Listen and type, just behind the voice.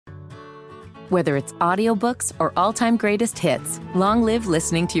Whether it's audiobooks or all-time greatest hits, long live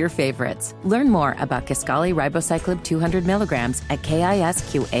listening to your favorites. Learn more about Kisqali Ribociclib 200 milligrams at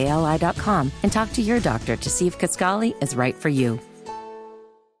KISQALI.com and talk to your doctor to see if Kisqali is right for you.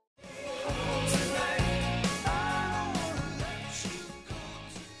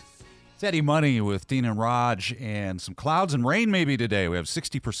 It's Eddie Money with Dean and Raj, and some clouds and rain maybe today. We have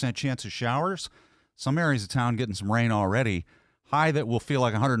 60% chance of showers. Some areas of town getting some rain already. High that will feel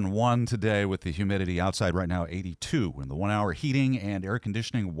like 101 today with the humidity outside right now, 82 in the 1 hour heating and air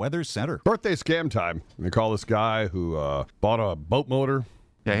conditioning weather center. Birthday scam time. They call this guy who bought a boat motor.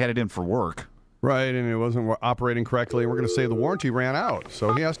 Yeah, he had it in for work. Right, and it wasn't operating correctly. We're going to say the warranty ran out,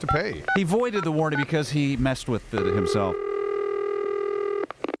 so he has to pay. He voided the warranty because he messed with it himself.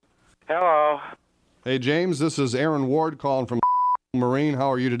 Hello. Hey, James, this is Aaron Ward calling from Marine. How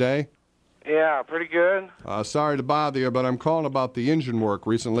are you today? Yeah, pretty good. Sorry to bother you, but I'm calling about the engine work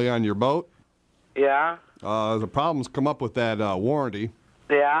recently on your boat. Yeah. The problem's come up with that warranty.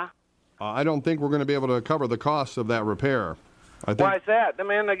 Yeah. I don't think we're going to be able to cover the costs of that repair. I think, Why is that? The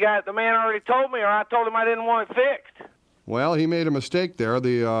man already told me, or I told him I didn't want it fixed. well, he made a mistake there.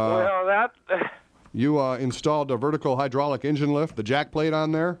 You installed a vertical hydraulic engine lift, the jack plate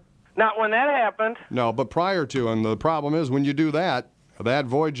on there? Not when that happened. No, but prior to, and the problem is when you do that, that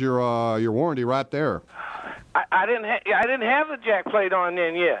voids your warranty right there. I didn't have the jack plate on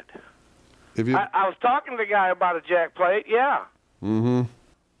then yet. I was talking to the guy about a jack plate, yeah. Mm-hmm.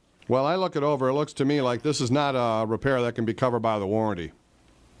 Well, I look it over. It looks to me like this is not a repair that can be covered by the warranty.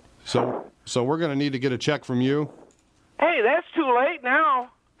 So we're going to need to get a check from you. Hey, that's too late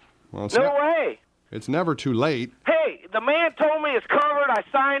now. Well, No way. It's never too late. Hey, the man told me it's covered. I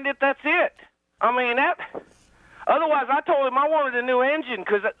signed it. That's it. I mean, otherwise, I told him I wanted a new engine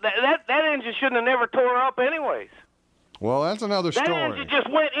because that engine shouldn't have never tore up anyways. Well, that's another story. That engine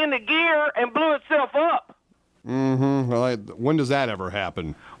just went into gear and blew itself up. Mm-hmm. Well, when does that ever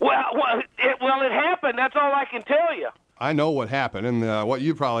happen? Well, it happened. That's all I can tell you. I know what happened, and what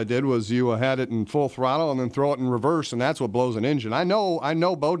you probably did was you had it in full throttle and then throw it in reverse, and that's what blows an engine. I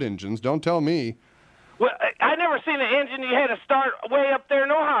know boat engines. Don't tell me. Well, I never seen an engine you had to start way up there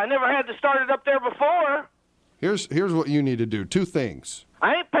nohow. I never had to start it up there before. Here's what you need to do. 2 things.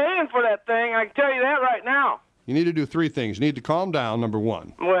 I ain't paying for that thing. I can tell you that right now. You need to do 3 things. You need to calm down, number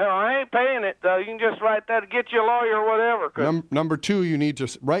 1. Well, I ain't paying it, though. You can just write that, get you a lawyer or whatever. Number 2, you need to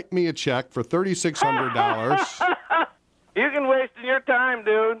write me a check for $3,600. You can waste your time,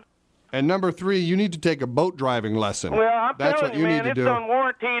 dude. And number 3, you need to take a boat driving lesson. Well, I'm That's telling what you, you man, need to it's do. on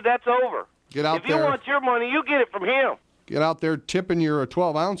warranty. That's over. Get out if you there. want your money, you get it from him. Get out there tipping your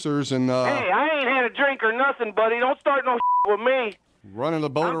 12-ouncers and Hey, I ain't had a drink or nothing, buddy. Don't start no with me. running the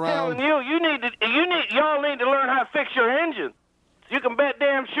boat around. I'm telling you, y'all need to learn how to fix your engine. You can bet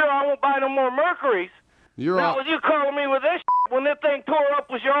damn sure I won't buy no more Mercuries. Not with you calling me with this when that thing tore up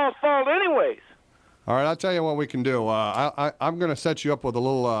was y'all's fault anyways. All right, I'll tell you what we can do. I'm going to set you up with a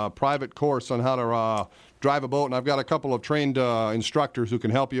little private course on how to drive a boat, and I've got a couple of trained instructors who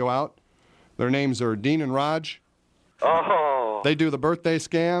can help you out. Their names are Dean and Raj. Oh. They do the birthday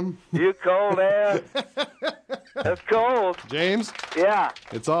scam. You cold ass. That's cold. James? Yeah.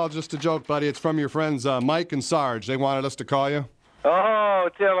 It's all just a joke, buddy. It's from your friends Mike and Sarge. They wanted us to call you. Oh,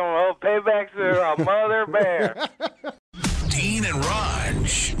 tell them, paybacks are a mother bear. Dean and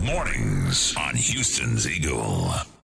Raj, mornings on Houston's Eagle.